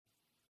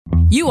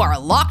You are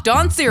Locked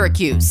On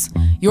Syracuse,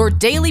 your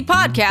daily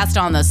podcast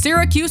on the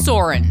Syracuse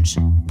Orange,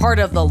 part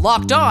of the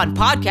Locked On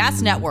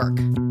Podcast Network.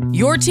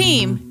 Your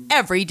team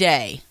every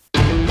day.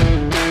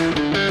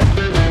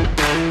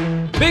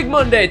 Big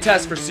Monday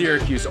test for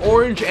Syracuse.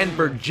 Orange and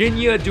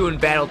Virginia doing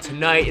battle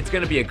tonight. It's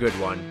going to be a good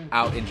one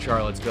out in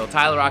Charlottesville.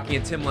 Tyler Rocky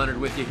and Tim Leonard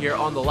with you here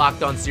on the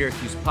Locked On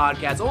Syracuse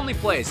podcast. Only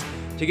place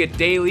to get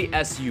daily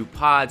SU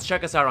pods.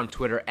 Check us out on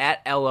Twitter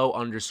at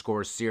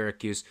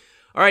 @LO_Syracuse.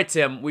 All right,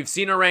 Tim, we've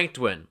seen a ranked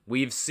win.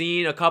 We've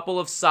seen a couple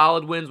of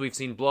solid wins. We've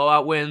seen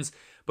blowout wins.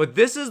 But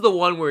this is the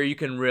one where you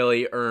can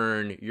really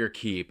earn your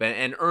keep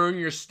and earn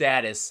your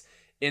status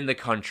in the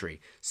country.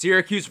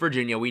 Syracuse,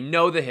 Virginia, we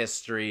know the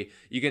history.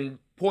 You can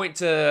point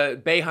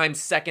to Boeheim's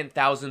second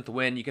 1,000th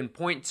win. You can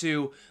point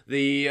to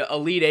the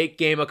Elite Eight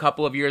game a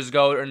couple of years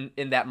ago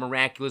in that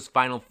miraculous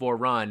Final Four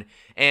run.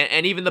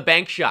 And even the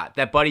bank shot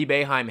that Buddy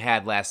Boeheim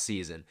had last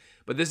season.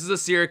 But this is a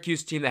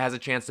Syracuse team that has a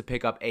chance to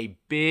pick up a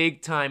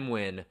big-time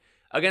win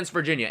against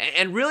Virginia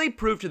and really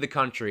prove to the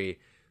country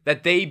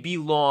that they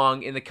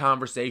belong in the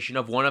conversation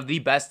of one of the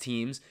best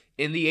teams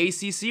in the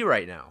ACC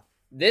right now.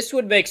 This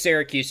would make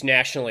Syracuse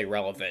nationally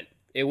relevant.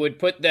 It would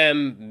put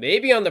them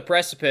maybe on the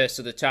precipice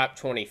of the top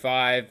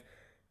 25,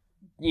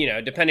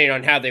 depending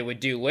on how they would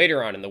do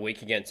later on in the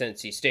week against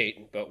NC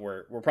State. But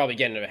we're probably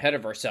getting ahead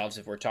of ourselves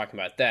if we're talking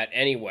about that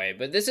anyway.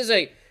 But this is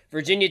a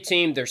Virginia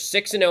team. They're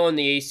 6-0 in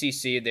the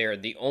ACC. They're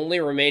the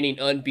only remaining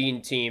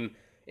unbeaten team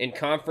in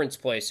conference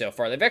play so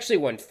far. They've actually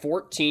won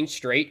 14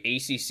 straight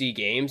ACC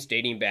games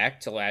dating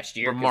back to last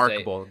year.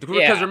 Remarkable.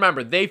 Because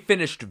remember, they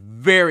finished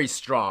very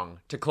strong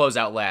to close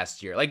out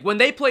last year. Like when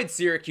they played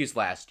Syracuse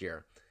last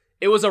year,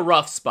 it was a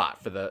rough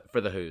spot for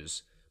the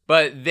Hoos.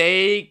 But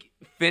they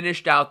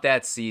finished out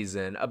that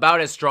season about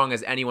as strong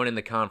as anyone in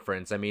the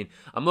conference. I mean,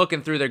 I'm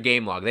looking through their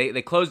game log.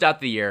 They closed out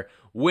the year,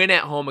 win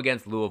at home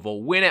against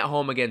Louisville, win at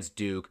home against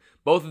Duke.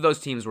 Both of those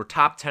teams were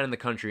top 10 in the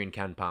country in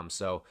KenPom.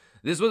 So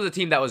this was a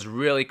team that was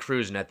really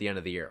cruising at the end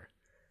of the year.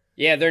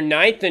 Yeah, they're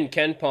 9th in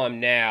KenPom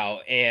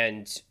now,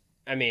 and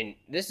I mean,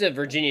 this is a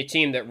Virginia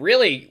team that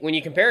really, when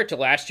you compare it to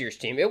last year's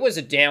team, it was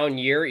a down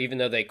year, even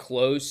though they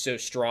closed so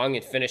strong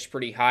and finished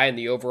pretty high in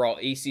the overall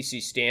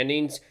ACC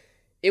standings.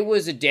 It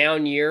was a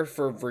down year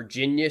for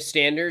Virginia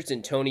standards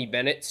and Tony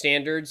Bennett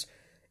standards,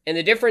 and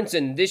the difference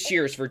in this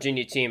year's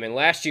Virginia team and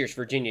last year's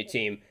Virginia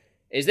team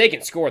is they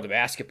can score the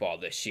basketball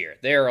this year.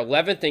 They're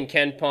 11th in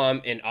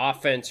KenPom in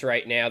offense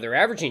right now. They're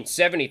averaging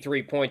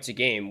 73 points a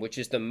game, which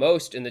is the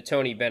most in the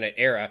Tony Bennett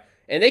era.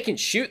 And they can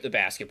shoot the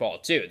basketball,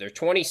 too. They're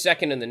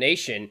 22nd in the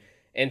nation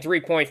in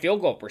three-point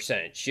field goal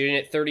percentage, shooting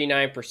at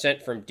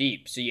 39% from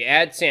deep. So you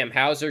add Sam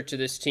Hauser to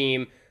this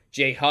team.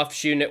 Jay Huff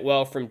shooting it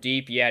well from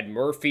deep. You add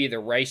Murphy, the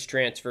Rice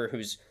transfer,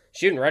 who's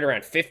shooting right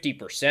around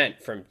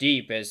 50% from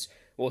deep, as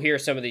we'll hear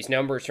some of these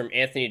numbers from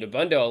Anthony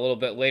Dabbundo a little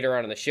bit later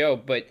on in the show.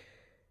 But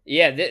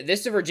yeah,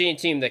 this is a Virginia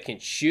team that can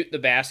shoot the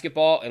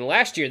basketball, and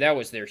last year that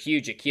was their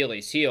huge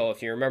Achilles heel,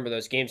 if you remember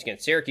those games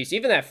against Syracuse.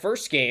 Even that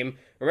first game,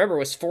 remember,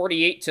 was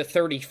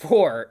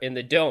 48-34 in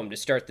the Dome to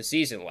start the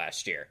season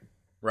last year.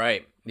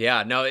 Right.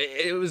 Yeah, no,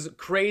 it was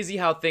crazy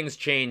how things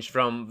changed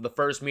from the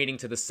first meeting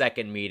to the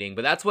second meeting,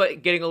 but that's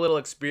what getting a little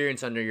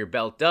experience under your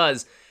belt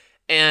does.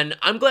 And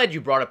I'm glad you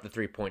brought up the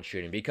three-point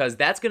shooting because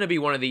that's going to be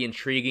one of the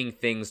intriguing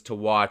things to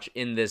watch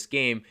in this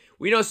game.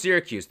 We know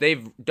Syracuse,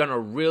 they've done a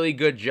really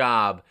good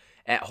job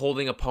at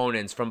holding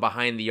opponents from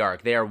behind the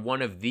arc. They are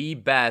one of the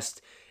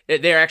best.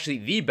 They're actually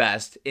the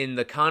best in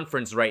the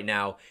conference right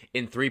now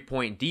in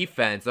three-point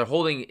defense. They're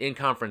holding in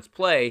conference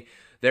play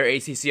their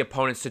ACC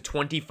opponents to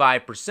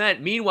 25%.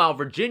 Meanwhile,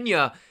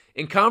 Virginia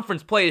in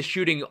conference play is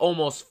shooting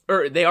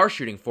they are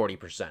shooting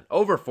 40%,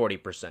 over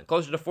 40%,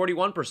 closer to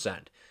 41%.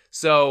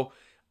 So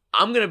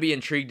I'm going to be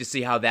intrigued to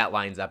see how that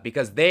lines up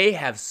because they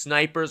have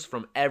snipers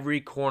from every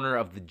corner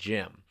of the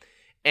gym.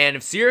 And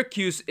if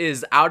Syracuse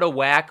is out of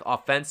whack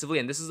offensively,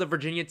 and this is a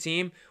Virginia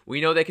team,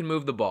 we know they can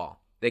move the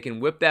ball. They can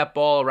whip that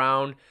ball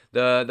around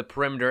the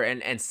perimeter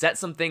and set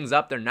some things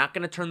up. They're not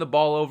going to turn the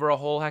ball over a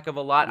whole heck of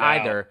a lot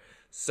either.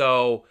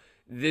 So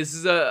this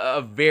is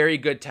a very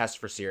good test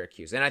for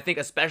Syracuse. And I think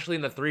especially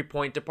in the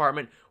three-point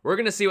department, we're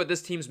going to see what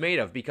this team's made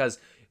of because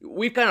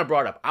we've kind of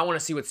brought up, I want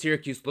to see what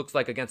Syracuse looks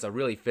like against a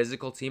really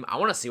physical team. I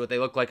want to see what they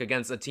look like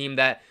against a team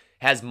that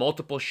has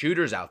multiple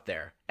shooters out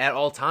there at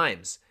all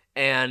times.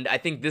 And I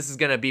think this is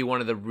going to be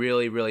one of the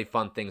really, really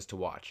fun things to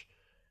watch.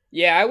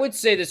 Yeah, I would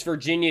say this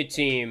Virginia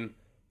team,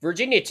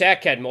 Virginia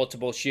Tech had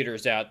multiple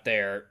shooters out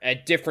there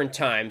at different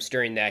times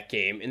during that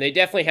game, and they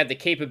definitely had the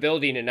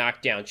capability to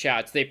knock down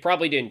shots. They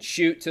probably didn't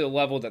shoot to the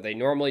level that they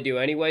normally do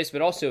anyways,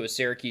 but also with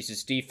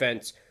Syracuse's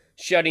defense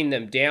shutting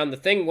them down. The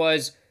thing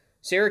was,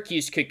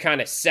 Syracuse could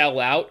kind of sell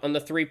out on the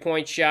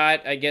three-point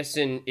shot, I guess,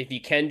 if you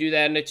can do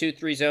that in a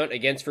 2-3 zone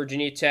against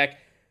Virginia Tech.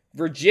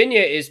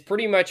 Virginia is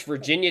pretty much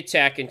Virginia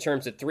Tech in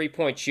terms of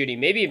three-point shooting,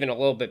 maybe even a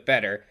little bit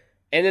better.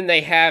 And then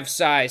they have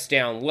size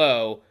down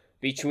low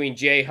between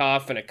Jay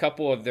Huff and a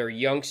couple of their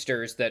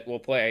youngsters that will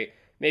play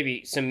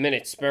maybe some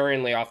minutes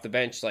sparingly off the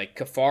bench. Like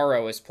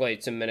Cafaro has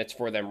played some minutes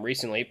for them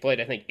recently. He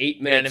played, I think,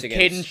 8 minutes. And if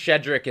Caden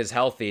Shedrick is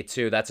healthy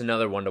too, that's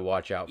another one to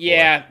watch out for.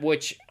 Yeah,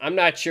 which I'm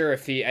not sure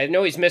if I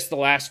know he's missed the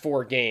last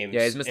 4 games.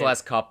 Yeah, he's missed the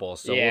last couple,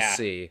 so we'll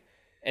see.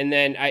 And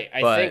then I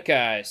think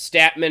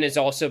Statman has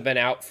also been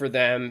out for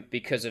them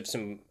because of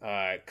some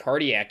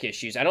cardiac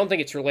issues. I don't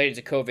think it's related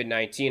to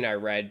COVID-19, I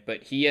read,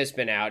 but he has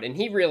been out, and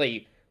he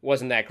really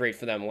wasn't that great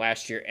for them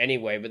last year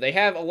anyway. But they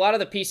have a lot of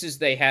the pieces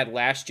they had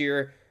last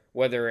year,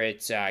 whether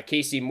it's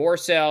Casey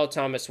Morsell,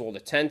 Thomas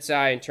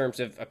Wolde-Tensai, in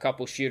terms of a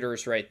couple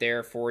shooters right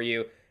there for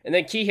you. And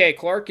then Kihei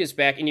Clark is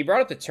back, and you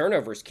brought up the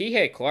turnovers.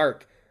 Kihei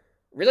Clark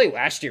really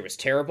last year was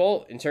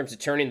terrible in terms of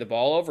turning the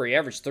ball over. He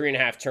averaged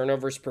 3.5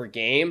 turnovers per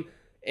game.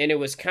 And it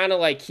was kind of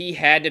like he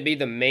had to be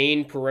the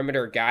main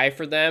perimeter guy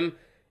for them,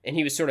 and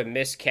he was sort of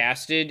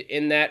miscasted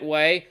in that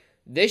way.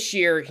 This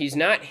year, he's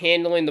not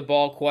handling the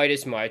ball quite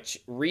as much.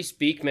 Reese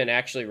Beekman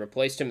actually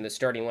replaced him in the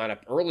starting lineup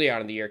early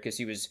on in the year because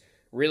he was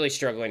really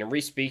struggling, and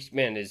Reese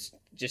Beekman is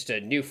just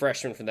a new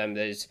freshman for them.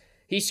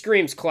 He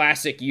screams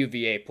classic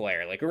UVA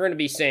player. Like, we're going to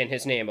be saying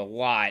his name a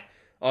lot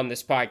on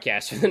this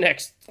podcast for the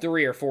next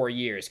 3 or 4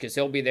 years because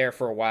he'll be there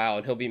for a while,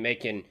 and he'll be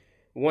making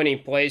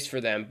winning plays for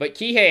them. But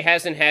Kihei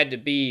hasn't had to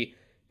be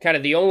kind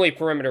of the only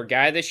perimeter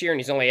guy this year, and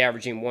he's only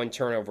averaging 1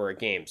 turnover a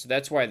game. So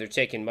that's why they're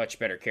taking much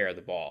better care of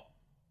the ball.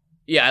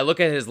 Yeah, I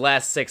look at his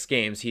last 6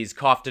 games, he's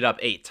coughed it up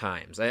 8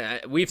 times.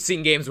 We've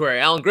seen games where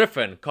Alan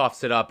Griffin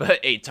coughs it up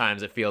 8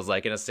 times, it feels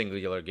like, in a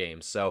singular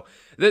game. So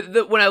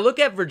when I look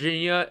at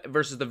Virginia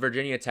versus the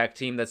Virginia Tech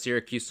team that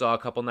Syracuse saw a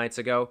couple nights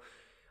ago,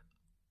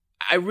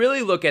 I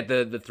really look at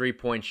the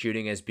 3-point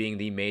shooting as being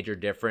the major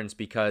difference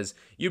because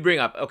you bring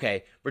up,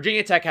 okay,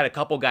 Virginia Tech had a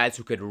couple guys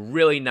who could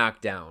really knock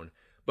down.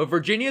 But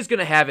Virginia's going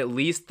to have at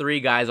least 3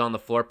 guys on the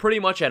floor pretty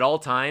much at all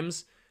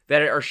times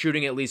that are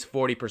shooting at least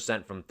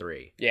 40% from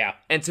 3. Yeah.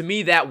 And to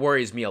me, that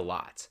worries me a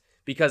lot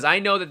because I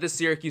know that the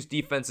Syracuse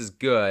defense is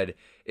good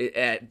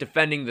at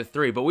defending the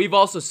 3, but we've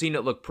also seen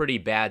it look pretty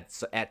bad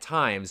at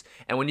times.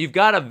 And when you've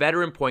got a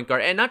veteran point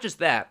guard, and not just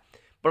that,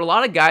 but a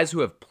lot of guys who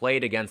have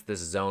played against this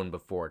zone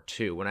before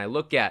too. When I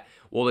look at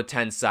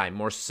Wolde-Tensai,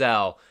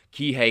 Morsell,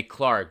 Kihei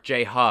Clark,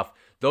 Jay Huff,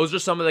 those are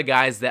some of the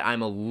guys that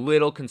I'm a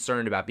little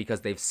concerned about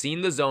because they've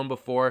seen the zone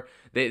before.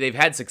 They've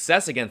had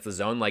success against the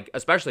zone, like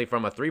especially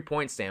from a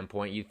 3-point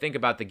standpoint. You think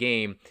about the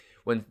game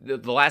when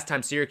the last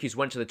time Syracuse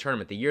went to the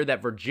tournament, the year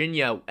that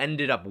Virginia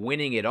ended up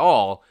winning it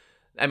all.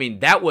 I mean,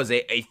 that was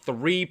a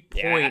 3-point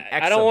exhibition.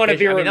 I don't want to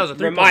be that was a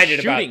 3-point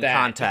shooting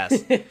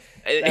contest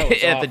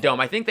at the Dome.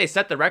 I think they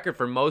set the record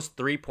for most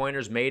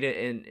 3-pointers made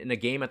in a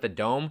game at the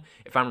Dome,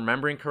 if I'm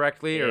remembering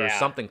correctly, or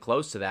something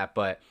close to that.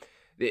 But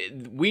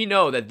we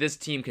know that this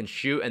team can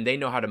shoot, and they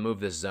know how to move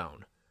this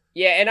zone.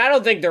 Yeah, and I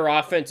don't think their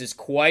offense is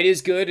quite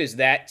as good as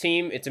that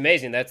team. It's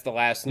amazing. That's the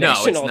last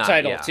national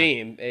title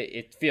team.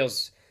 It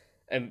feels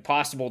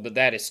impossible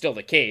that is still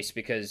the case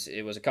because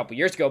it was a couple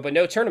years ago, but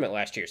no tournament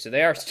last year. So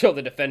they are still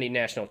the defending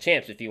national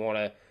champs if you want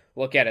to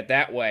look at it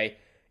that way.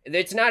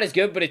 It's not as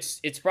good, but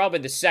it's probably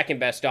the second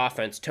best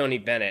offense Tony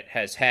Bennett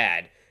has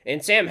had.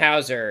 And Sam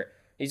Hauser,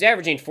 he's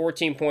averaging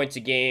 14 points a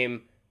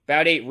game,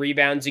 about 8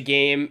 rebounds a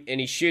game,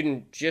 and he's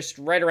shooting just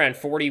right around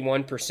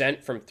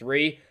 41% from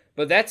 3.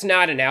 But that's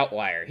not an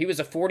outlier. He was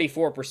a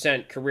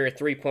 44% career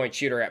 3-point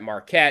shooter at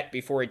Marquette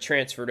before he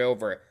transferred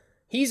over.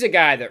 He's a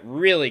guy that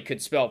really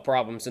could spell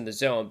problems in the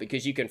zone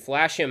because you can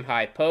flash him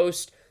high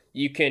post,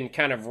 you can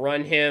kind of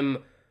run him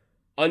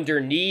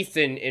underneath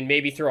and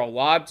maybe throw a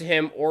lob to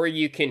him, or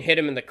you can hit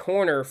him in the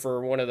corner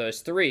for one of those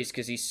threes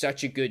because he's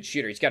such a good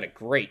shooter. He's got a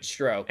great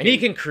stroke. And he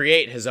can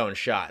create his own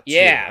shot, too.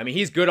 Yeah. I mean,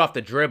 he's good off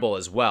the dribble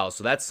as well,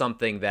 so that's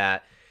something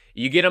that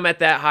you get him at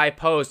that high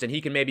post, and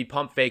he can maybe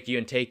pump fake you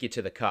and take you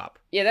to the cup.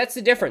 Yeah, that's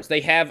the difference.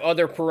 They have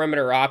other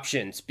perimeter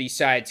options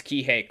besides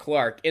Kihei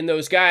Clark. And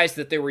those guys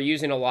that they were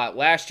using a lot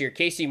last year,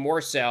 Casey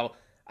Morsell,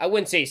 I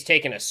wouldn't say he's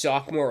taken a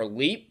sophomore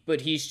leap,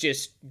 but he's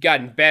just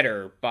gotten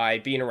better by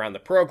being around the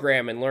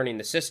program and learning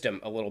the system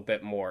a little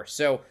bit more.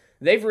 So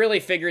they've really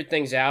figured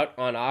things out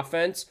on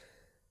offense.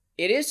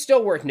 It is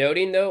still worth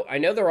noting, though, I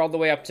know they're all the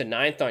way up to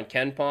 9th on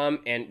KenPom,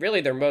 and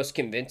really their most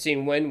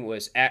convincing win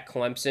was at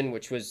Clemson,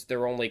 which was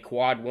their only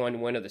quad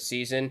 1 win of the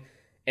season,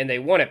 and they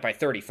won it by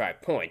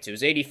 35 points. It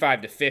was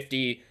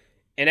 85-50,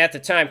 and at the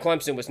time,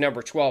 Clemson was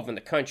number 12 in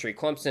the country.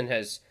 Clemson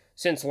has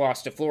since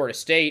lost to Florida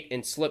State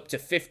and slipped to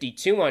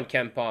 52 on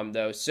KenPom,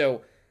 though.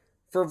 So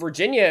for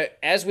Virginia,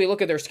 as we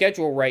look at their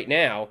schedule right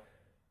now,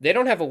 they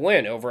don't have a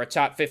win over a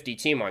top 50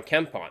 team on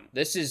KenPom.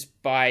 This is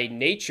by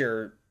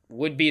nature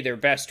would be their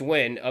best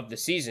win of the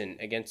season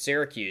against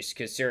Syracuse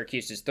because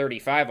Syracuse is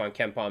 35 on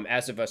KenPom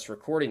as of us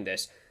recording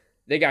this.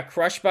 They got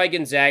crushed by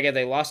Gonzaga.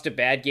 They lost a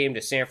bad game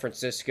to San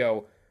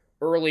Francisco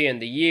early in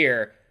the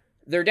year.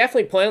 They're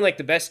definitely playing like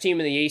the best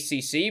team in the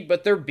ACC,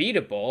 but they're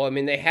beatable. I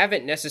mean, they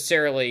haven't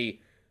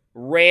necessarily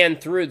ran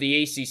through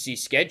the ACC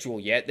schedule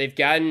yet. They've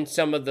gotten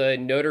some of the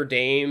Notre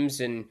Dames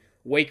and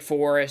Wake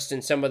Forest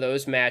and some of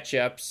those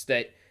matchups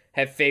that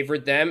have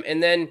favored them.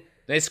 And then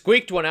they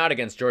squeaked one out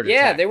against Georgia Tech.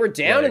 Yeah, they were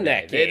down in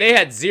that game. They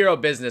had zero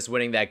business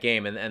winning that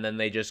game, and then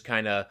they just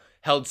kind of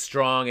held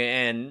strong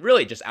and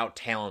really just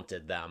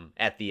out-talented them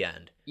at the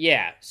end.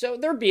 Yeah, so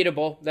they're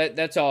beatable.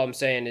 That's all I'm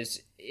saying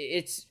is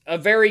it's a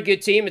very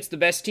good team. It's the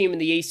best team in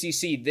the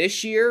ACC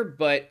this year,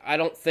 but I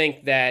don't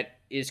think that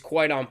is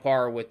quite on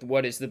par with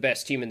what is the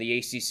best team in the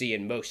ACC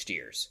in most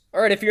years.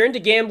 All right, if you're into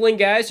gambling,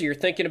 guys, or you're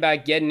thinking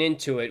about getting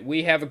into it,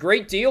 we have a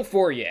great deal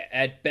for you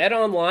at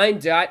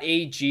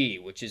betonline.ag,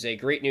 which is a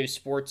great new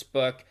sports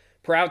book,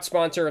 proud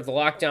sponsor of the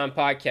Locked On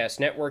Podcast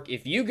Network.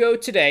 If you go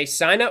today,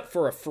 sign up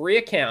for a free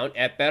account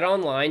at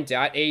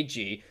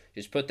betonline.ag.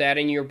 Just put that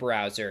in your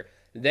browser.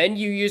 Then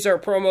you use our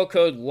promo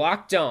code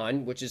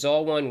LOCKEDON, which is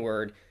all one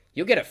word.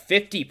 You'll get a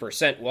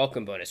 50%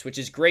 welcome bonus, which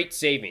is great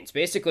savings.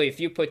 Basically, if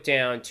you put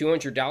down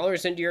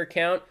 $200 into your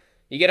account,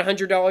 you get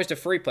 $100 to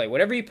free play.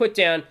 Whatever you put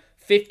down,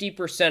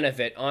 50% of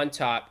it on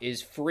top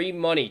is free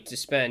money to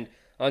spend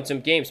on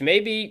some games.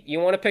 Maybe you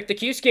want to pick the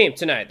Cuse game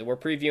tonight that we're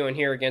previewing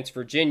here against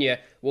Virginia.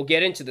 We'll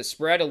get into the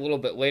spread a little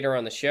bit later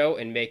on the show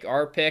and make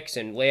our picks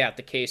and lay out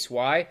the case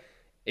why.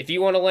 If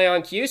you want to lay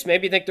on Cuse,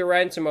 maybe you think they're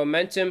riding some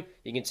momentum,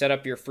 you can set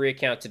up your free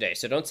account today.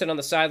 So don't sit on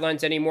the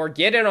sidelines anymore.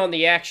 Get in on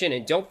the action,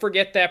 and don't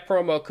forget that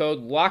promo code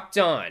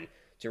LOCKEDON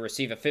to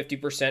receive a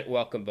 50%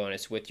 welcome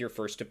bonus with your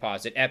first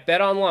deposit at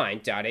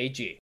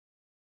betonline.ag.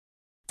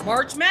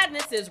 March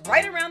Madness is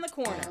right around the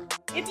corner.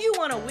 If you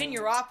want to win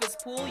your office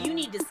pool, you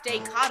need to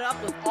stay caught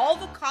up with all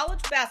the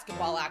college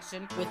basketball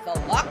action with the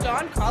Locked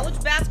On College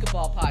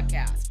Basketball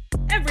Podcast.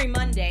 Every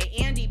Monday,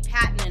 Andy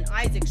Patton and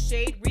Isaac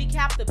Shade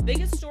recap the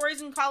biggest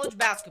stories in college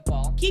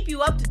basketball, keep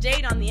you up to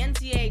date on the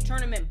NCAA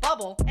tournament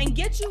bubble, and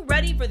get you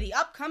ready for the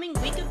upcoming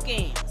week of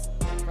games.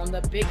 From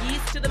the Big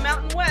East to the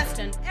Mountain West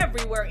and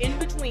everywhere in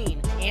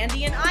between,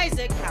 Andy and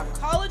Isaac have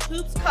college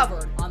hoops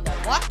covered on the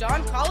Locked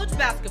On College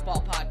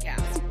Basketball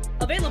Podcast.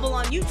 Available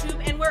on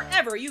YouTube and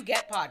wherever you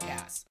get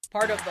podcasts.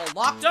 Part of the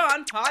Locked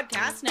On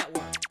Podcast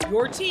Network.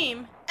 Your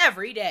team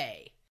every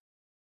day.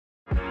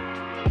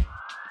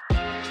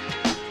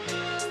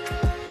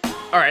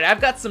 All right,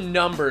 I've got some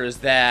numbers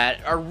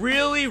that are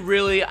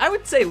really, I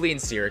would say lean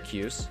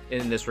Syracuse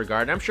in this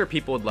regard. And I'm sure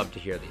people would love to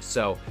hear these.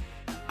 So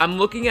I'm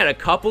looking at a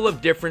couple of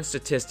different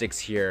statistics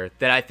here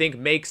that I think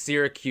make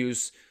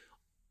Syracuse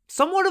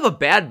somewhat of a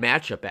bad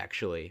matchup,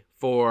 actually,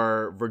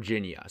 for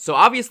Virginia. So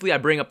obviously I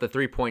bring up the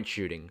three-point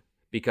shooting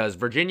because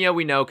Virginia,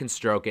 we know, can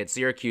stroke it.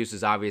 Syracuse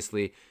has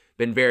obviously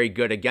been very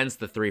good against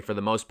the three for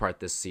the most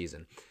part this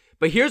season.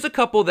 But here's a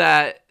couple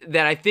that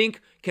I think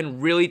can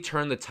really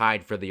turn the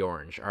tide for the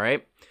Orange, all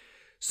right?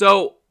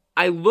 So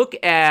I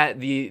look at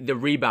the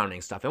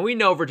rebounding stuff, and we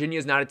know Virginia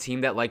is not a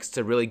team that likes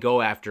to really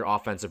go after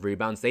offensive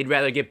rebounds. They'd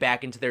rather get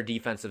back into their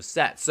defensive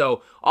set.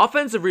 So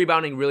offensive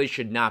rebounding really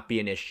should not be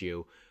an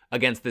issue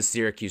against the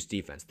Syracuse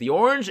defense. The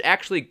Orange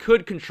actually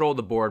could control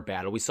the board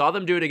battle. We saw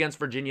them do it against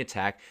Virginia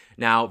Tech.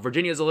 Now,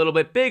 Virginia's a little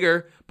bit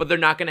bigger, but they're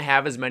not going to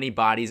have as many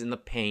bodies in the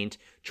paint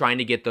trying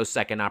to get those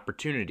second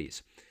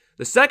opportunities.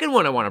 The second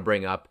one I want to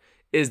bring up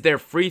is their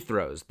free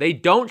throws. They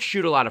don't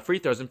shoot a lot of free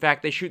throws. In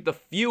fact, they shoot the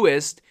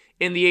fewest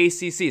in the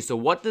ACC. So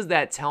what does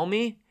that tell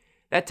me?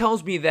 That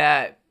tells me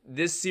that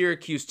this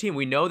Syracuse team,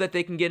 we know that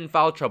they can get in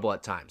foul trouble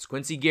at times.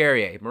 Quincy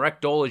Guerrier,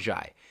 Marek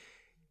Dolezaj.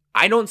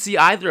 I don't see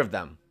either of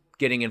them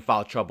getting in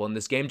foul trouble in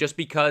this game just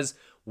because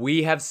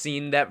we have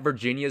seen that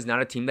Virginia is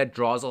not a team that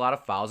draws a lot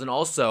of fouls. And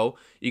also,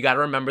 you got to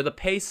remember the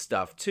pace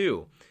stuff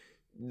too.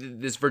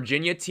 This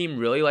Virginia team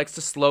really likes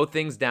to slow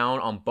things down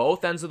on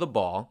both ends of the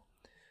ball.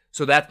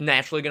 So that's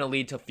naturally going to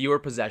lead to fewer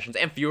possessions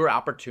and fewer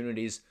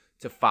opportunities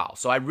to foul.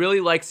 So I really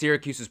like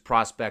Syracuse's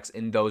prospects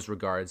in those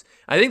regards.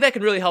 I think that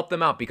can really help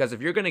them out because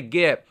if you're going to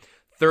get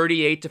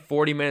 38 to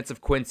 40 minutes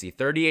of Quincy,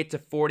 38 to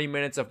 40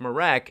 minutes of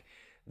Marek,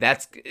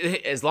 that's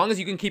as long as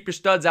you can keep your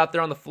studs out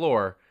there on the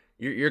floor,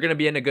 you're going to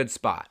be in a good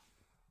spot.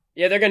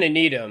 Yeah, they're going to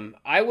need them.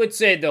 I would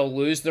say they'll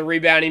lose the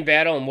rebounding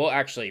battle, and we'll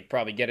actually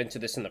probably get into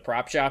this in the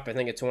prop shop. I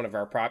think it's one of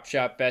our prop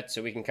shop bets,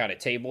 so we can kind of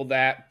table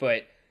that.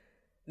 But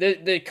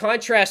the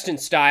contrast in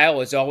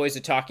style is always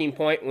a talking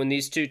point when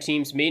these two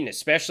teams meet, and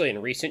especially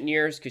in recent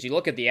years, because you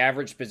look at the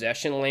average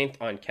possession length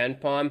on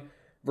KenPom,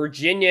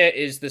 Virginia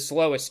is the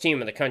slowest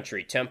team in the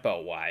country,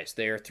 tempo-wise.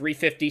 They are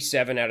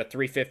 357 out of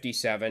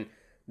 357.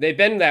 They've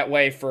been that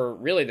way for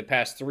really the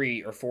past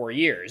 3 or 4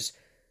 years.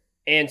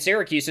 And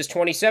Syracuse is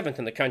 27th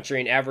in the country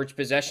in average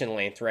possession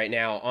length right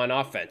now on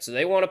offense. So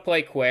they want to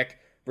play quick.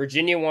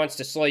 Virginia wants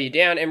to slow you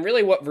down. And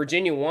really what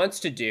Virginia wants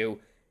to do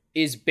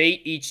is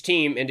bait each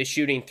team into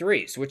shooting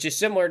threes, which is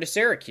similar to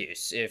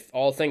Syracuse. If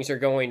all things are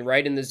going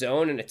right in the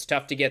zone and it's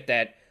tough to get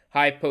that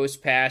high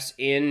post pass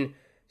in,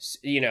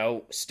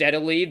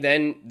 steadily,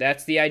 then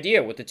that's the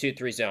idea with the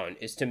 2-3 zone,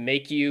 is to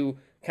make you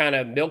kind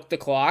of milk the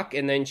clock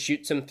and then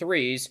shoot some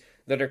threes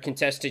that are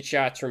contested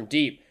shots from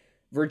deep.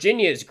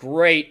 Virginia is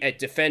great at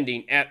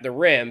defending at the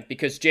rim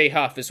because Jay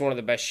Huff is one of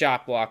the best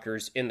shot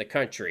blockers in the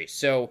country.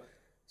 So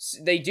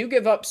they do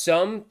give up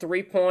some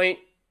three-point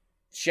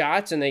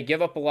shots and they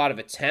give up a lot of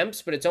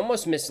attempts, but it's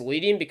almost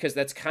misleading because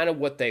that's kind of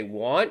what they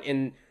want.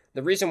 And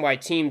the reason why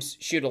teams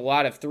shoot a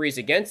lot of threes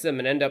against them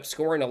and end up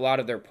scoring a lot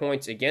of their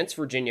points against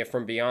Virginia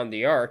from beyond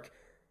the arc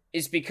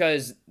is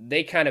because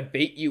they kind of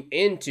bait you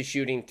into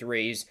shooting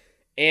threes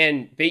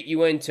and bait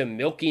you into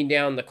milking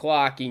down the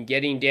clock and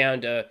getting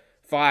down to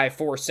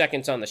 4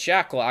 seconds on the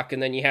shot clock,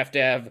 and then you have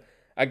to have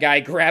a guy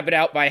grab it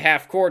out by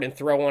half court and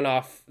throw one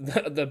off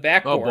the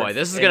backboard. Oh boy,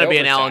 this is going to be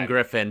an Alan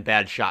Griffin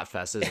bad shot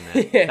fest, isn't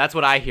it? That's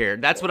what I hear.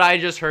 That's what I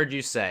just heard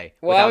you say.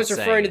 Well, I was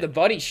referring to the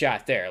buddy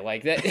shot there,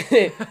 like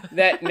that.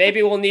 That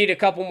maybe we'll need a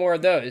couple more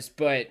of those.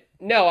 But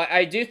no,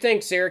 I do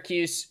think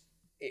Syracuse.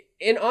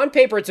 On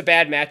paper, it's a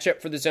bad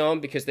matchup for the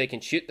zone because they can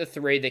shoot the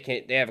three.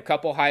 They have a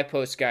couple high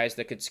post guys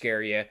that could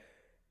scare you,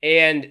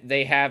 and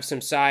they have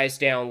some size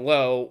down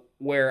low.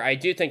 Where I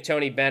do think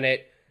Tony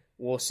Bennett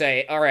will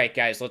say, all right,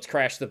 guys, let's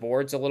crash the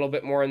boards a little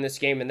bit more in this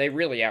game. And they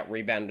really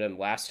out-rebounded them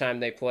last time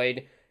they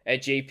played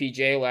at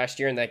JPJ last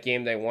year. In that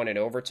game, they won in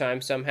overtime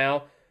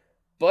somehow.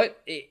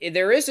 But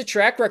there is a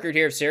track record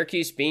here of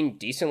Syracuse being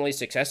decently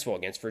successful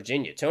against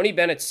Virginia. Tony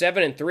Bennett's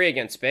 7-3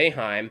 against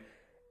Boeheim.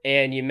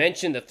 And you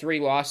mentioned the 3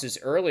 losses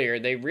earlier.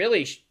 They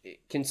really,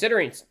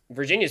 considering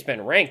Virginia's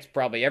been ranked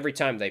probably every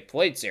time they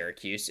played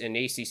Syracuse in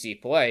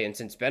ACC play. And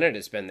since Bennett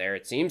has been there,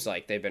 it seems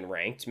like they've been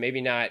ranked.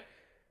 Maybe not.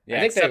 Yeah, I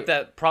think except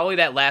that probably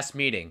that last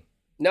meeting.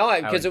 No,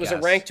 because it was a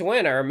ranked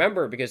win. I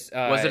remember because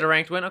was it a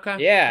ranked win? Okay.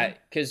 Yeah,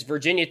 because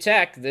Virginia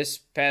Tech this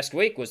past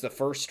week was the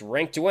first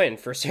ranked win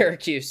for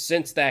Syracuse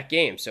since that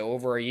game. So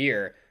over a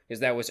year,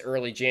 because that was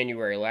early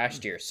January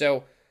last year.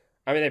 So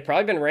I mean, they've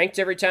probably been ranked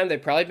every time.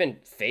 They've probably been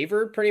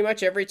favored pretty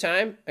much every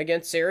time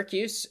against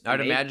Syracuse. I'd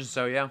imagine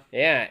so. Yeah.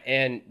 Yeah,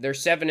 and they're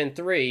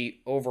 7-3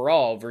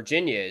 overall.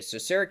 Virginia is. So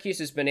Syracuse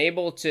has been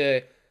able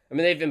to. I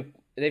mean,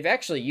 they've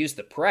actually used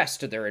the press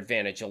to their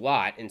advantage a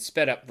lot and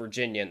sped up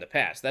Virginia in the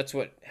past. That's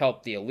what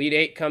helped the Elite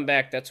Eight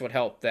comeback. That's what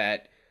helped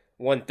that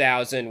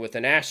 1,000 with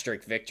an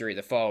asterisk victory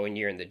the following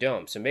year in the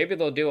Dome. So maybe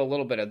they'll do a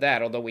little bit of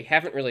that, although we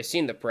haven't really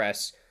seen the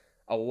press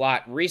a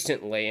lot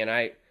recently. And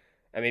I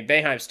mean,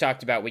 Boeheim's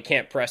talked about we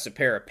can't press a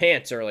pair of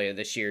pants earlier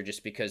this year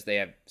just because they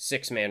have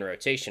 6-man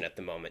rotation at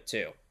the moment,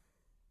 too.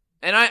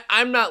 And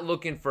I'm not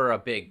looking for a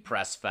big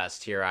press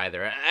fest here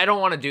either. I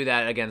don't want to do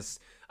that against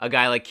a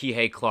guy like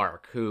Kihei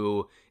Clark,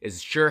 who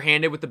is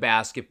sure-handed with the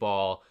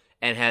basketball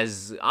and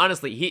has,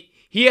 honestly,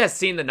 he has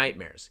seen the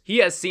nightmares. He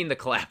has seen the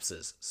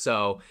collapses.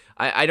 So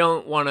I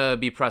don't want to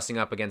be pressing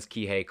up against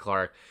Kihei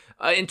Clark.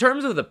 In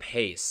terms of the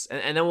pace,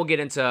 and then we'll get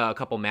into a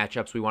couple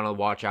matchups we want to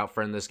watch out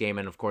for in this game,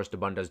 and of course,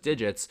 Dabunda's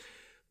digits.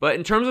 But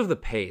in terms of the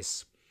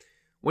pace,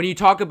 when you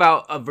talk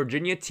about a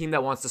Virginia team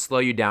that wants to slow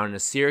you down and a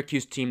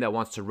Syracuse team that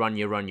wants to run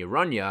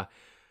you,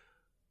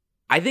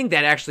 I think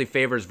that actually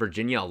favors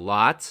Virginia a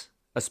lot,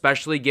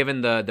 especially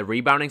given the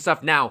rebounding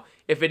stuff. Now,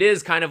 if it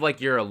is kind of like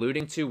you're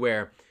alluding to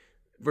where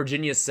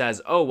Virginia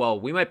says, oh, well,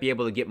 we might be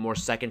able to get more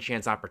second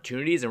chance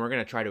opportunities and we're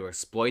going to try to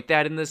exploit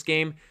that in this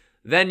game,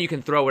 then you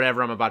can throw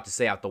whatever I'm about to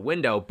say out the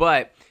window.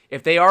 But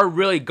if they are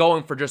really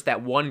going for just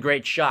that one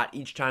great shot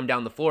each time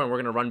down the floor and we're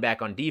going to run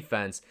back on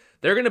defense,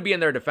 they're going to be in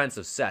their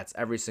defensive sets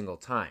every single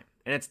time.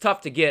 And it's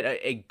tough to get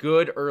a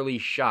good early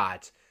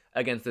shot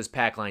against this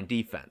pack line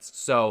defense.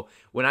 So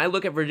when I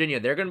look at Virginia,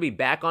 they're going to be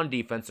back on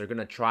defense. They're going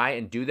to try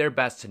and do their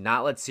best to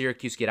not let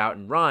Syracuse get out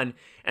and run.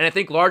 And I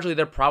think largely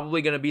they're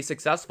probably going to be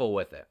successful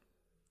with it.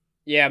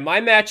 Yeah, my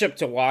matchup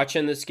to watch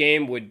in this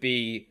game would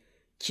be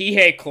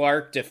Kihei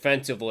Clark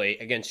defensively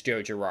against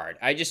Joe Girard.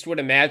 I just would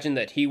imagine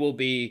that he will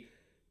be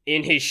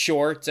in his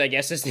shorts, I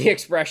guess is the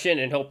expression,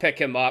 and he'll pick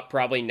him up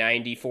probably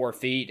 94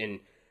 feet. And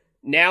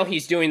now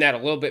he's doing that a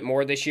little bit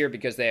more this year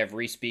because they have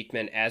Reese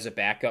Beekman as a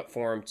backup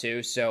for him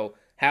too. So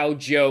how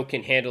Joe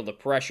can handle the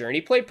pressure. And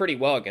he played pretty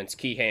well against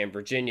Kihei and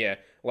Virginia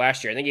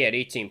last year. I think he had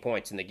 18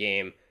 points in the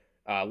game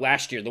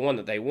last year, the one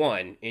that they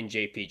won in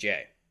JPJ.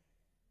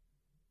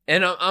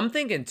 And I'm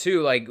thinking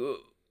too, like,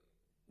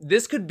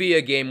 this could be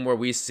a game where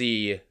we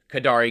see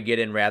Kadary get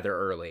in rather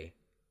early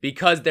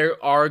because they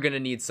are going to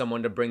need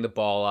someone to bring the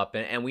ball up.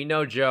 And we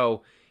know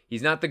Joe,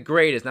 he's not the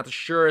greatest, not the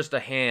surest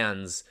of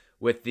hands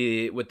with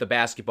the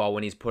basketball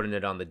when he's putting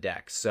it on the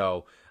deck.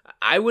 So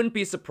I wouldn't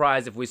be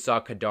surprised if we saw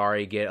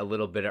Kadary get a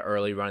little bit of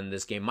early run in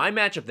this game. My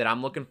matchup that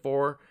I'm looking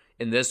for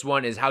in this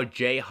one is how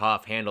Jay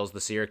Huff handles the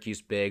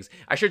Syracuse Bigs.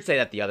 I should say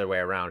that the other way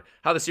around.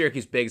 How the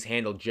Syracuse Bigs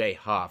handle Jay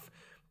Huff.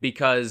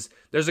 Because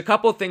there's a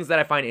couple of things that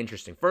I find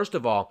interesting. First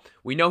of all,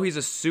 we know he's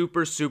a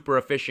super, super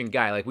efficient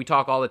guy. Like we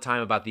talk all the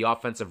time about the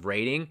offensive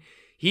rating.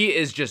 He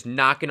is just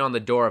knocking on the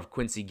door of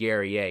Quincy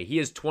Guerrier. He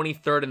is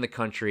 23rd in the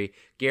country.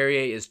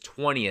 Guerrier is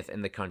 20th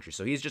in the country.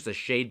 So he's just a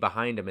shade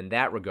behind him in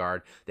that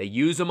regard. They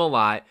use him a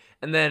lot.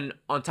 And then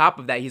on top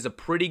of that, he's a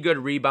pretty good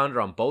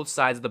rebounder on both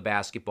sides of the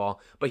basketball.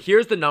 But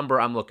here's the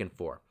number I'm looking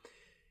for.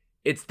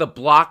 It's the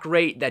block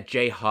rate that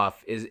Jay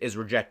Huff is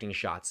rejecting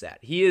shots at.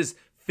 He is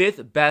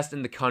 5th best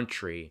in the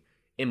country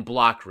in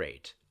block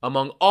rate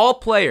among all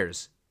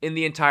players in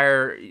the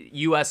entire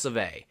US of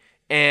A.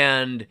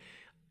 And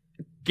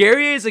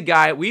Guerrier is a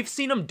guy, we've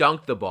seen him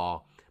dunk the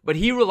ball, but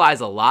he relies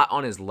a lot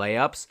on his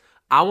layups.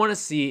 I want to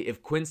see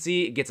if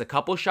Quincy gets a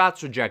couple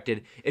shots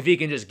rejected, if he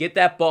can just get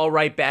that ball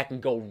right back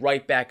and go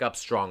right back up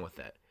strong with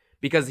it.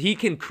 because he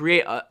can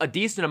create a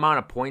decent amount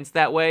of points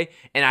that way,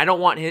 and I don't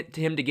want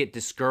him to get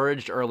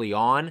discouraged early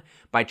on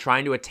by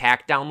trying to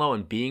attack down low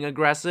and being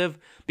aggressive,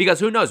 because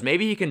who knows,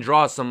 maybe he can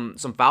draw some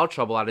foul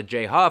trouble out of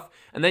Jay Huff,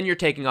 and then you're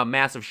taking a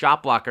massive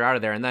shot blocker out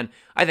of there, and then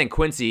I think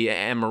Quincy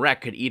and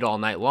Marek could eat all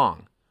night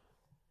long.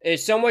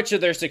 So much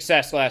of their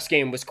success last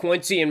game was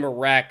Quincy and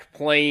Marek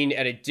playing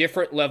at a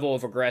different level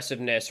of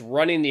aggressiveness,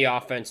 running the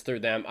offense through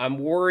them. I'm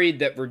worried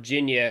that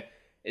Virginia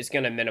is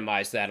going to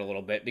minimize that a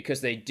little bit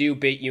because they do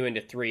bait you into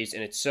threes,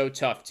 and it's so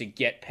tough to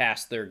get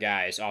past their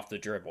guys off the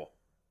dribble.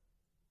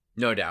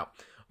 No doubt.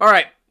 All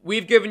right,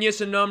 we've given you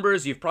some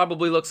numbers. You've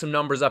probably looked some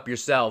numbers up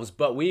yourselves,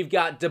 but we've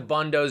got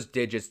Dabundo's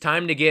digits.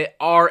 Time to get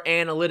our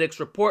analytics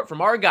report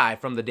from our guy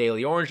from the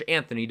Daily Orange,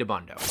 Anthony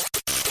Dabundo.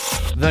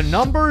 The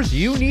numbers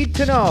you need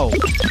to know.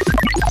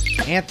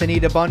 Anthony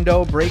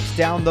Dabundo breaks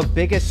down the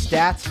biggest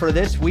stats for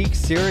this week's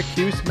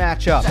Syracuse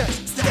matchup.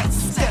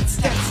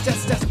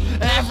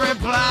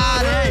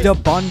 Everybody!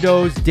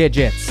 Dabundo's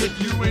digits. If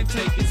you ain't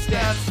taking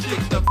stats,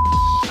 get the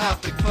out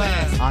the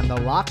class. On the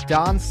Locked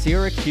On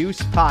Syracuse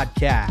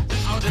podcast.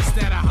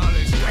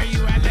 Where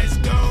you at? Let's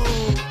go!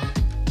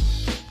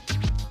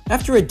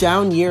 After a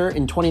down year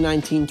in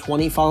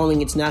 2019-20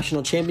 following its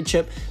national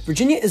championship,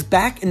 Virginia is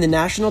back in the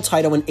national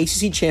title and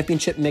ACC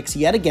championship mix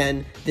yet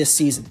again this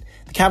season.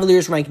 The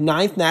Cavaliers rank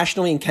 9th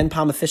nationally in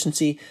KenPom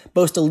efficiency,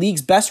 boast a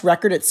league's best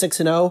record at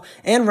 6-0,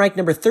 and rank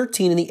number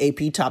 13 in the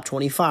AP Top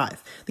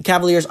 25. The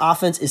Cavaliers'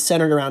 offense is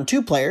centered around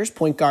two players,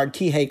 point guard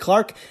Kihei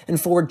Clark and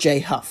forward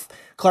Jay Huff.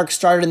 Clark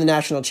started in the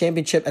national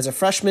championship as a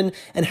freshman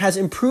and has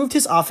improved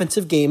his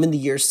offensive game in the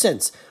years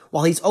since.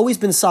 While he's always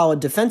been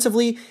solid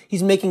defensively,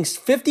 he's making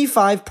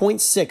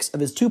 55.6 of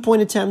his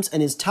 2-point attempts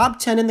and is top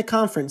 10 in the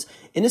conference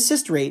in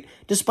assist rate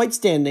despite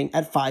standing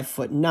at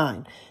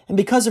 5'9". And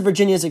because of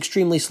Virginia's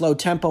extremely slow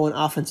tempo and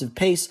offensive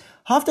pace,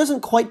 Huff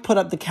doesn't quite put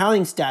up the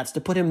counting stats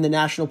to put him in the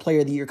National Player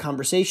of the Year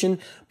conversation,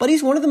 but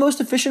he's one of the most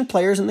efficient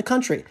players in the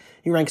country.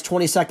 He ranks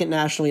 22nd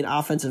nationally in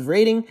offensive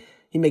rating.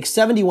 He makes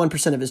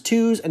 71% of his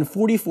twos and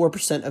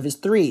 44% of his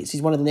threes.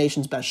 He's one of the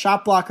nation's best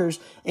shot blockers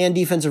and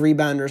defensive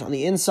rebounders on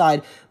the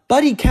inside,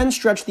 but he can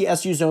stretch the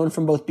SU zone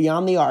from both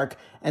beyond the arc,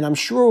 and I'm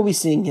sure we'll be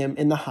seeing him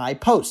in the high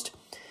post.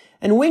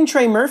 And wing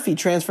Trey Murphy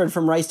transferred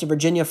from Rice to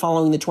Virginia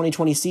following the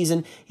 2020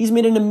 season. He's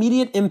made an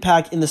immediate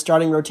impact in the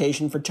starting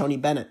rotation for Tony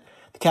Bennett.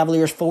 The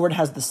Cavaliers forward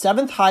has the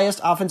 7th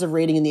highest offensive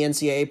rating in the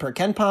NCAA per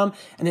KenPom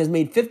and has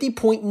made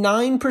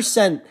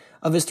 50.9%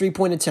 of his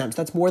 3-point attempts.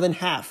 That's more than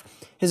half.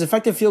 His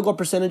effective field goal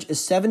percentage is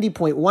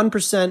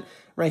 70.1%,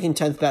 ranking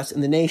 10th best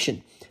in the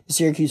nation. The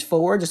Syracuse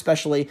forwards,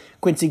 especially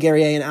Quincy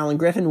Guerrier and Alan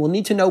Griffin, will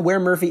need to know where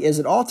Murphy is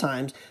at all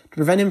times to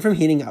prevent him from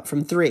heating up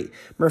from three.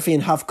 Murphy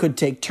and Huff could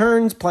take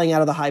turns playing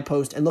out of the high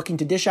post and looking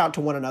to dish out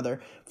to one another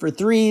for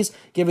threes,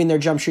 giving their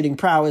jump shooting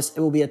prowess.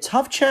 It will be a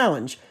tough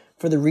challenge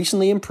for the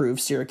recently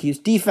improved Syracuse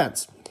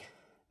defense.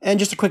 And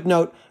just a quick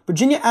note,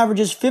 Virginia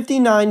averages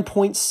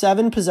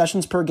 59.7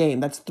 possessions per game.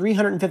 That's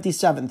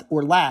 357th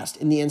or last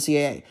in the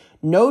NCAA.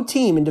 No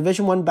team in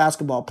Division I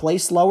basketball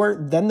plays slower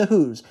than the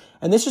Hoos,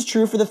 and this is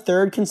true for the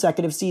third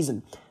consecutive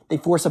season. They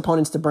force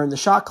opponents to burn the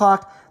shot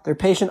clock, they're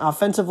patient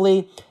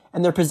offensively,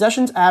 and their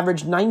possessions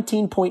average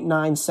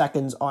 19.9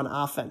 seconds on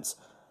offense.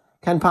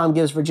 KenPom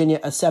gives Virginia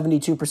a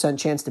 72%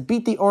 chance to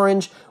beat the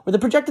Orange with a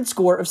projected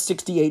score of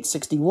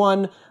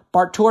 68-61.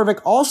 Bart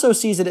Torvik also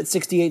sees it at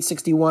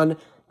 68-61,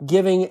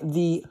 giving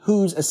the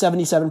Hoos a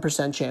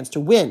 77% chance to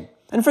win.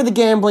 And for the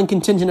gambling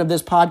contingent of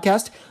this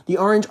podcast, the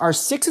Orange are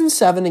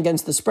 6-7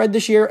 against the spread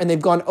this year, and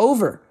they've gone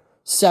over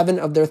 7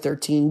 of their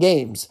 13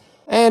 games.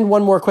 And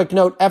one more quick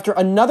note, after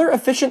another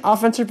efficient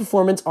offensive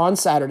performance on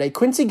Saturday,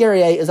 Quincy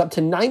Guerrier is up to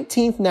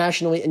 19th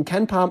nationally in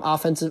KenPom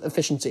offensive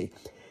efficiency.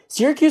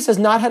 Syracuse has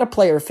not had a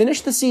player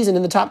finish the season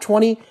in the top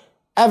 20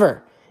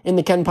 ever in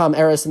the KenPom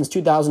era since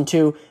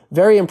 2002.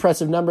 Very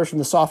impressive numbers from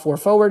the sophomore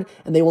forward,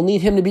 and they will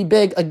need him to be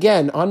big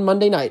again on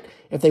Monday night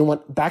if they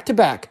want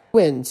back-to-back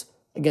wins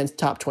against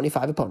top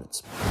 25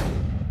 opponents.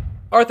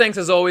 Our thanks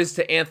as always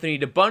to Anthony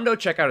Dabundo.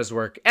 Check out his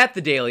work at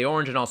the Daily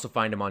Orange and also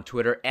find him on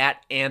Twitter at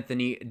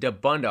Anthony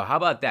Dabundo. How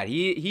about that?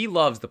 He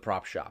loves the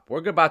prop shop. We're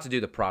about to do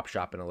the prop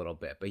shop in a little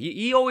bit, but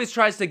he always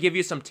tries to give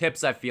you some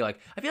tips. I feel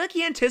like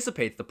he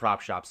anticipates the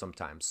prop shop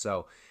sometimes.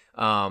 So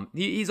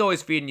he's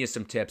always feeding you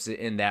some tips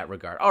in that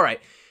regard. All right.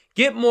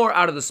 Get more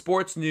out of the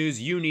sports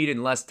news you need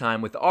in less time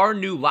with our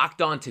new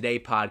Locked On Today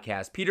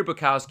podcast. Peter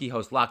Bukowski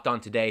hosts Locked On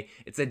Today.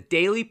 It's a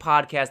daily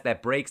podcast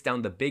that breaks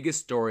down the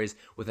biggest stories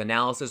with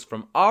analysis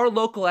from our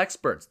local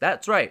experts.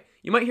 That's right.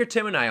 You might hear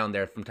Tim and I on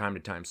there from time to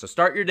time. So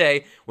start your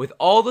day with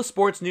all the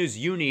sports news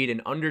you need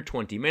in under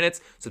 20 minutes.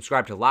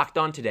 Subscribe to Locked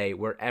On Today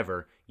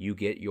wherever you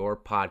get your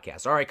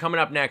podcasts. All right, coming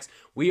up next,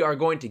 we are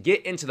going to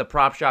get into the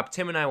prop shop.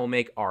 Tim and I will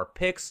make our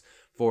picks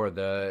for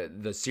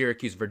the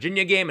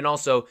Syracuse-Virginia game and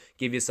also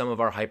give you some of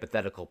our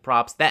hypothetical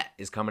props. That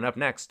is coming up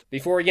next.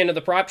 Before we get into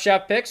the prop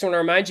shop picks, I want to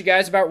remind you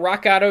guys about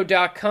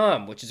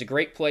rockauto.com, which is a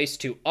great place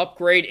to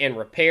upgrade and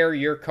repair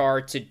your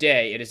car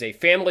today. It is a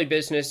family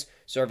business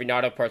serving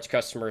auto parts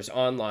customers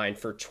online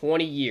for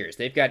 20 years.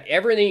 They've got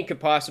everything you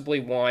could possibly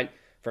want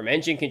from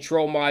engine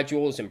control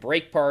modules and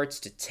brake parts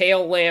to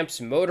tail lamps,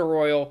 motor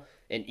oil,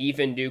 and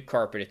even new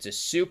carpet. It's a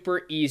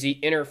super easy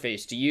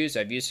interface to use.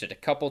 I've used it a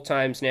couple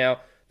times now.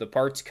 The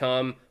parts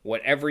come,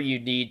 whatever you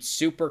need,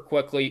 super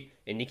quickly,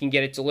 and you can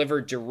get it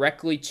delivered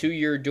directly to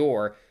your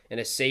door in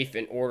a safe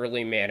and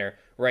orderly manner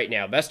right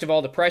now. Best of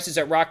all, the prices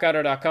at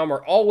rockauto.com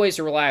are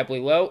always reliably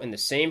low, and the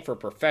same for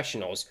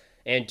professionals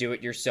and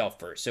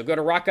do-it-yourselfers. So go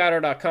to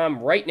rockauto.com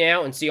right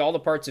now and see all the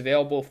parts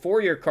available for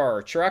your car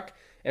or truck,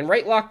 and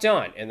write Locked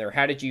On in their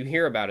How Did You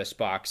Hear About Us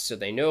box so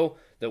they know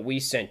that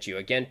we sent you.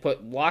 Again,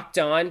 put Locked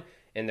On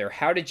in their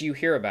How Did You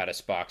Hear About Us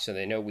box so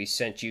they know we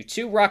sent you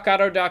to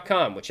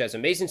rockauto.com, which has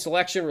amazing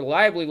selection,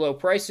 reliably low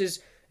prices,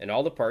 and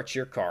all the parts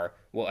your car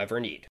will ever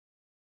need.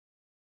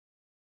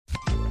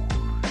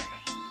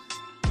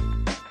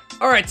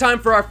 All right, time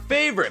for our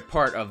favorite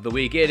part of the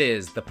week. It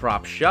is the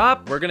prop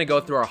shop. We're going to go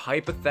through our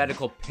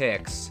hypothetical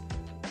picks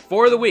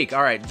for the week.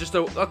 All right, just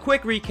a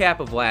quick recap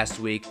of last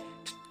week.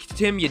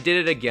 Tim, you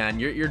did it again.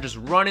 You're just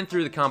running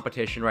through the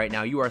competition right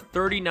now. You are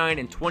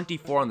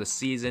 39-24 on the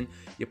season.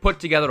 You put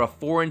together a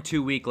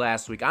 4-2 week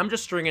last week. I'm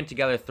just stringing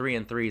together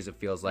 3-3s, it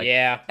feels like,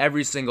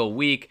 every single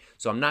week.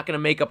 So I'm not going to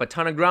make up a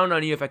ton of ground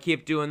on you if I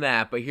keep doing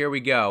that, but here we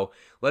go.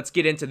 Let's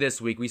get into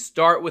this week. We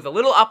start with a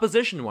little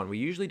opposition one. We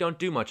usually don't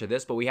do much of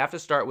this, but we have to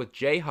start with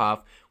Jay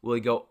Huff. Will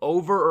he go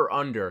over or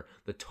under?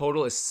 The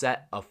total is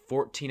set of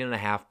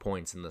 14.5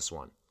 points in this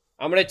one.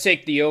 I'm going to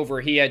take the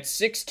over. He had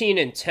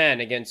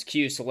 16-10 against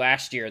Cuse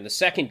last year in the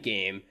second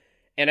game,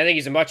 and I think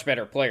he's a much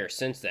better player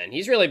since then.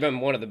 He's really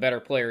been one of the better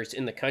players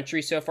in the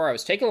country so far. I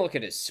was taking a look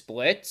at his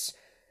splits,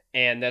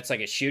 and that's like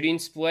a shooting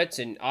splits,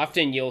 and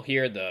often you'll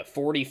hear the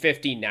 40,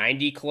 50,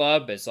 90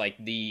 club as like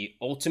the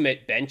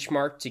ultimate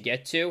benchmark to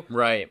get to.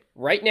 Right.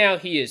 Right now,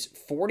 he is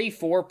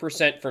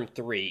 44% from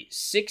three,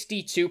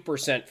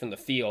 62% from the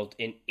field,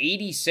 and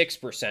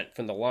 86%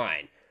 from the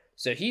line.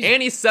 So he's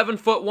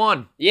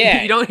 7'1".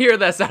 Yeah. You don't hear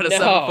this out of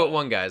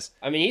 7'1" guys.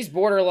 I mean, he's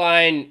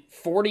borderline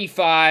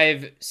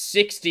 45,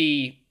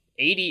 60,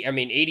 80,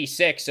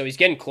 86. So he's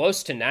getting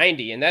close to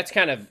 90. And that's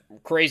kind of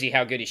crazy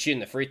how good he's shooting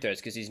the free throws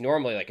because he's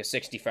normally like a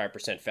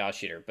 65% foul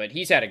shooter. But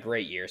he's had a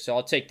great year. So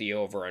I'll take the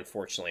over,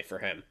 unfortunately, for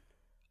him.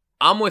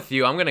 I'm with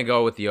you. I'm going to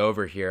go with the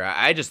over here.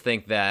 I just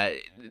think that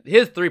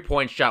his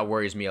three-point shot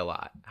worries me a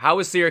lot. How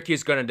is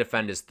Syracuse going to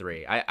defend his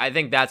three? I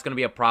think that's going to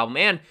be a problem.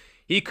 And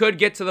he could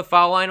get to the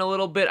foul line a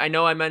little bit. I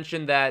know I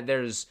mentioned that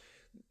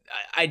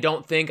I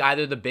don't think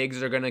either of the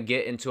bigs are going to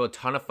get into a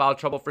ton of foul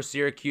trouble for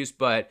Syracuse,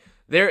 but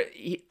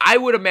I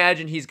would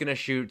imagine he's going to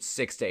shoot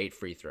 6 to 8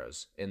 free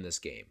throws in this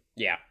game.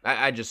 Yeah.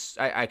 I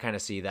kind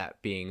of see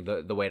that being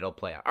the way it'll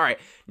play out. All right,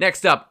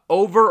 next up,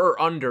 over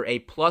or under a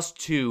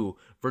 +2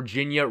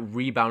 Virginia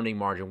rebounding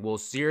margin. Will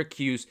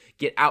Syracuse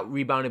get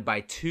out-rebounded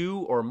by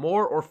 2 or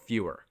more or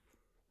fewer?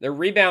 The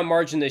rebound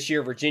margin this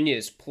year, Virginia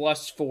is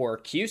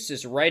 +4. Cuse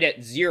is right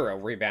at 0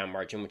 rebound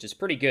margin, which is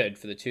pretty good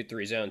for the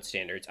 2-3 zone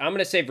standards. I'm going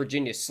to say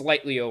Virginia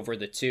slightly over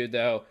the 2,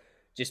 though,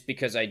 just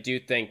because I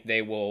do think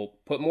they will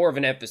put more of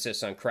an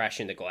emphasis on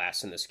crashing the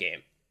glass in this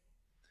game.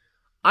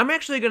 I'm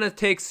actually going to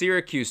take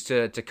Syracuse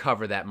to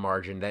cover that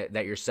margin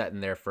that you're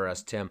setting there for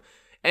us, Tim.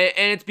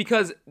 And it's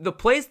because the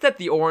place that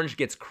the Orange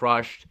gets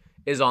crushed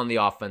is on the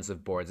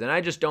offensive boards. And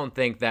I just don't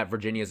think that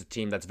Virginia is a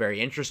team that's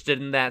very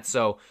interested in that.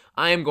 So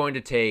I am going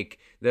to take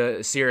the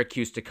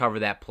Syracuse to cover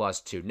that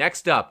 +2.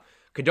 Next up,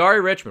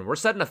 Kadary Richmond. We're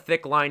setting a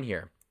thick line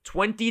here.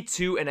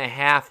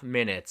 22.5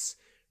 minutes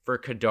for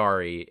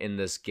Kadary in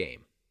this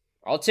game.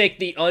 I'll take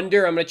the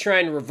under. I'm going to try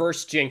and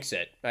reverse jinx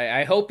it.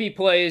 I hope he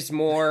plays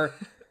more.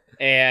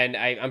 And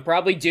I'm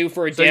probably due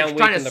for a down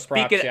week in the prop shop.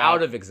 Trying to speak it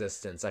out of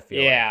existence, I feel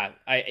like. Yeah,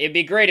 it'd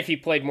be great if he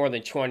played more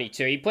than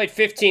 22. He played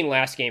 15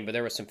 last game, but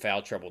there was some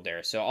foul trouble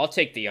there. So I'll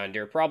take the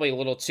under. Probably a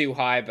little too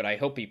high, but I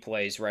hope he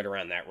plays right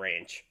around that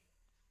range.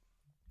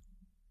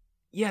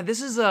 Yeah,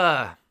 this is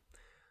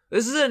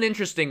an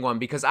interesting one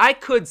because I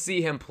could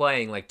see him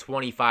playing like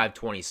 25,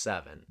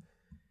 27.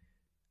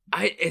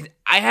 I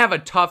have a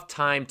tough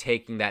time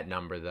taking that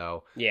number,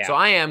 though. Yeah. So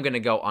I am going to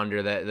go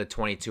under the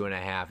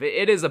 22.5.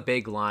 It is a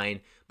big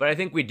line, but I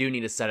think we do need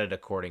to set it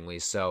accordingly.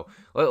 So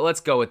let's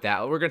go with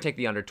that. We're going to take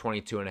the under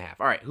 22.5.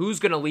 All right, who's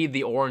going to lead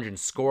the Orange in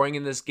scoring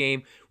in this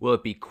game? Will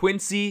it be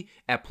Quincy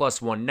at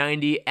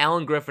 +190,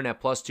 Alan Griffin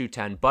at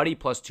 +210, Buddy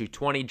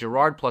 +220,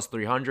 Girard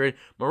 +300,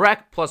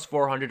 Marek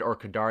 +400, or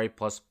Kadary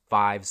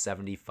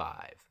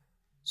 +575?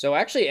 So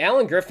actually,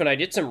 Alan Griffin, I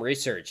did some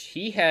research.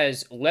 He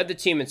has led the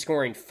team in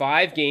scoring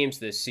 5 games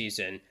this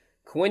season.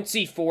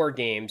 Quincy 4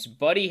 games.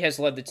 Buddy has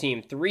led the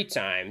team 3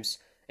 times,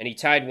 and he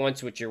tied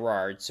once with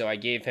Girard, so I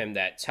gave him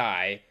that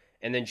tie.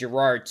 And then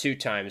Girard 2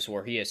 times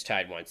where he has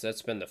tied once.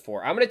 That's been the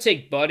 4. I'm going to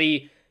take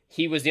Buddy.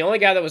 He was the only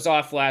guy that was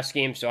off last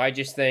game, so I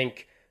just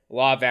think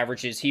law of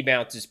averages, he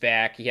bounces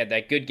back. He had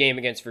that good game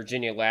against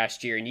Virginia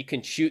last year, and you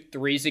can shoot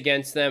threes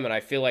against them, and I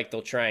feel like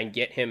they'll try and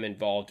get him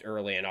involved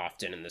early and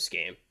often in this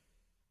game.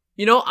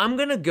 You know, I'm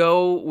going to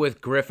go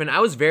with Griffin. I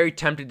was very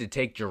tempted to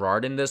take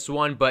Girard in this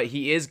one, but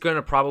he is going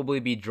to probably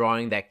be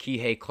drawing that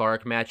Kihei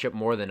Clark matchup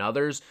more than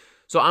others.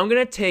 So I'm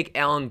going to take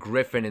Alan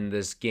Griffin in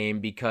this game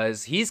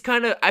because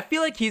I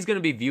feel like he's going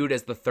to be viewed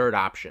as the third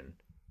option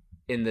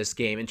in this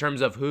game in terms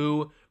of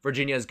who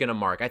Virginia is going to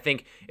mark. I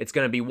think it's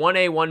going to be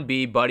 1A,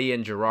 1B, Buddy,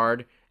 and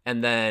Gerard,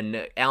 and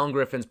then Alan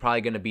Griffin's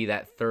probably going to be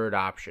that third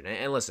option.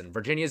 And listen,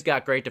 Virginia's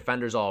got great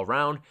defenders all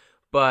around,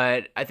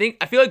 but I feel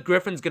like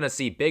Griffin's going to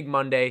see Big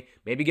Monday,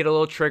 maybe get a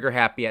little trigger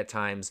happy at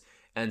times,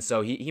 and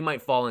so he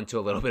might fall into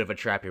a little bit of a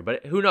trap here.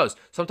 But who knows?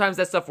 Sometimes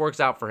that stuff works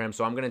out for him,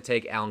 so I'm going to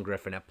take Alan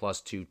Griffin at plus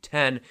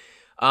 210.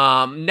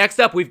 Next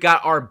up, we've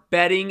got our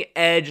Betting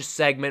Edge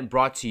segment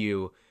brought to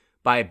you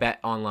by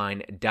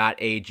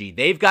betonline.ag.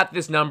 They've got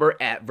this number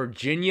at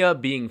Virginia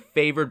being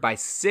favored by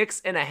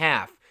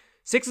 6.5.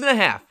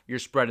 6.5, you're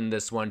spreading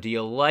this one. Do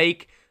you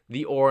like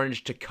the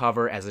Orange to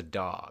cover as a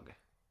dog?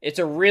 It's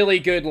a really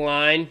good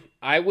line.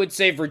 I would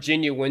say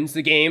Virginia wins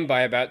the game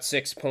by about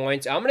 6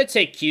 points. I'm going to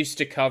take Cuse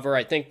to cover.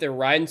 I think they're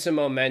riding some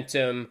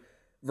momentum.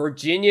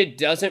 Virginia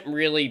doesn't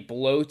really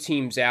blow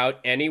teams out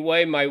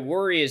anyway. My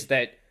worry is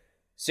that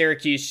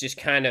Syracuse just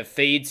kind of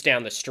fades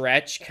down the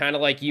stretch, kind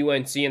of like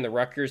UNC in the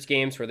Rutgers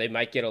games where they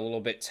might get a little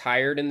bit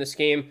tired in this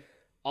game.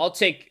 I'll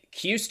take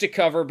Cuse to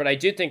cover, but I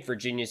do think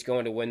Virginia's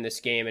going to win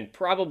this game and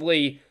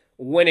probably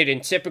win it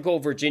in typical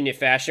Virginia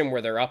fashion where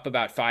they're up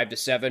about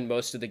 5-7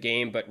 most of the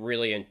game, but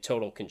really in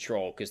total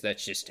control because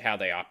that's just how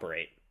they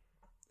operate.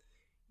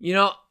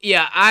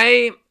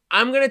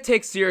 I'm going to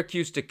take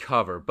Syracuse to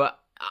cover, but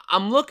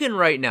I'm looking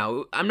right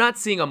now. I'm not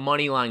seeing a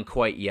money line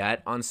quite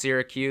yet on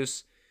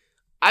Syracuse.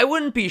 I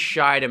wouldn't be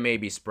shy to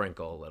maybe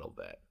sprinkle a little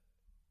bit.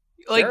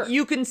 Sure.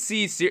 You can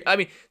see,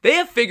 they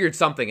have figured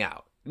something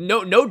out.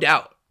 No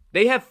doubt.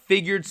 They have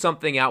figured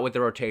something out with the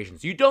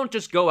rotations. You don't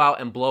just go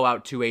out and blow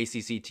out 2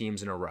 ACC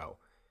teams in a row.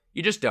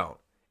 You just don't.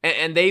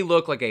 And they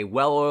look like a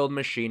well-oiled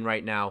machine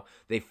right now.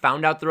 They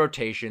found out the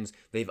rotations.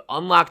 They've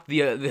unlocked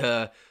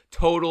the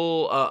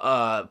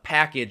total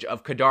package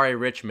of Kadari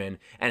Richmond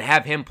and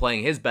have him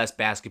playing his best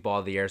basketball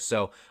of the year.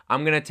 So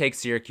I'm going to take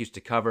Syracuse to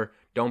cover.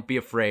 Don't be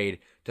afraid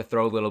to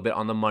throw a little bit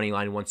on the money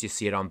line once you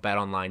see it on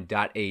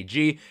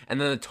betonline.ag. And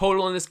then the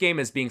total in this game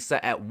is being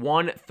set at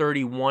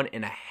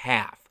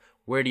 131.5.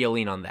 Where do you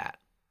lean on that?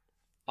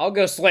 I'll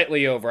go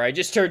slightly over. I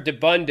just heard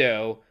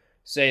DeBundo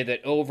say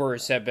that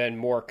overs have been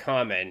more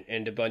common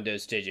in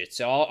DeBundo's digits.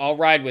 So I'll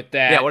ride with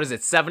that. Yeah, what is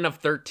it, 7 of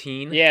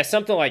 13? Yeah,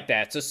 something like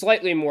that. So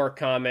slightly more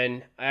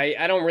common.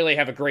 I don't really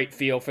have a great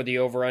feel for the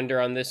over-under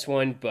on this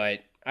one, but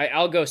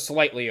I'll go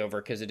slightly over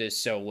because it is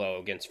so low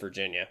against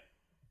Virginia.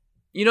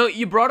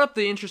 You brought up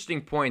the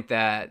interesting point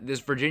that this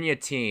Virginia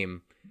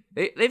team,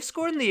 they've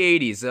scored in the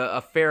 80s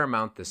a fair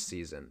amount this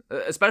season,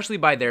 especially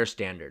by their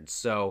standards.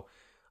 So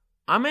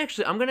I'm going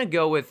to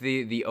go with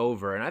the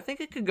over, and I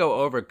think it could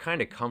go over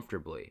kind of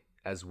comfortably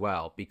as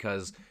well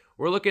because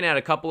we're looking at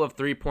a couple of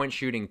three-point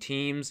shooting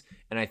teams,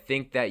 and I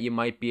think that you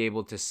might be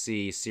able to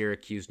see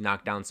Syracuse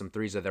knock down some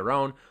threes of their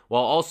own,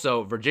 while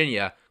also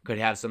Virginia could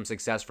have some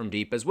success from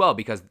deep as well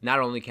because not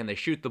only can they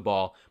shoot the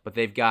ball, but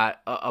they've got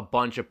a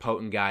bunch of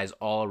potent guys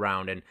all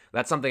around, and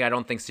that's something I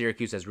don't think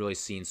Syracuse has really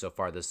seen so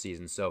far this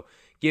season. So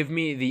give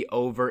me the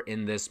over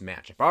in this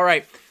matchup. All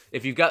right,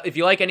 if you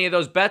like any of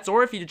those bets,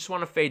 or if you just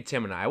want to fade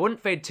Tim and I wouldn't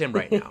fade Tim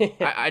right now.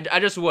 I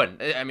just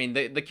wouldn't. I mean,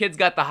 the kid's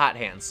got the hot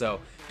hand, so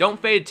don't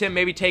fade Tim.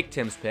 Maybe take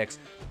Tim's picks,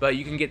 but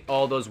you can get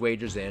all those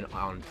wagers in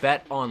on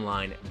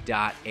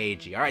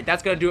betonline.ag. All right,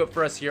 that's going to do it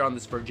for us here on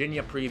this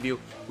Virginia preview.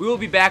 We will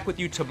be back with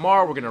you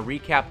tomorrow. We're going to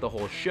recap the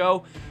whole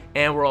show,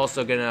 and we're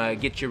also going to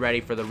get you ready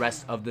for the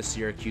rest of the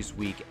Syracuse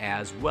week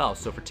as well.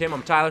 So for Tim,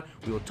 I'm Tyler.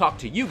 We will talk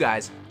to you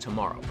guys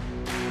tomorrow.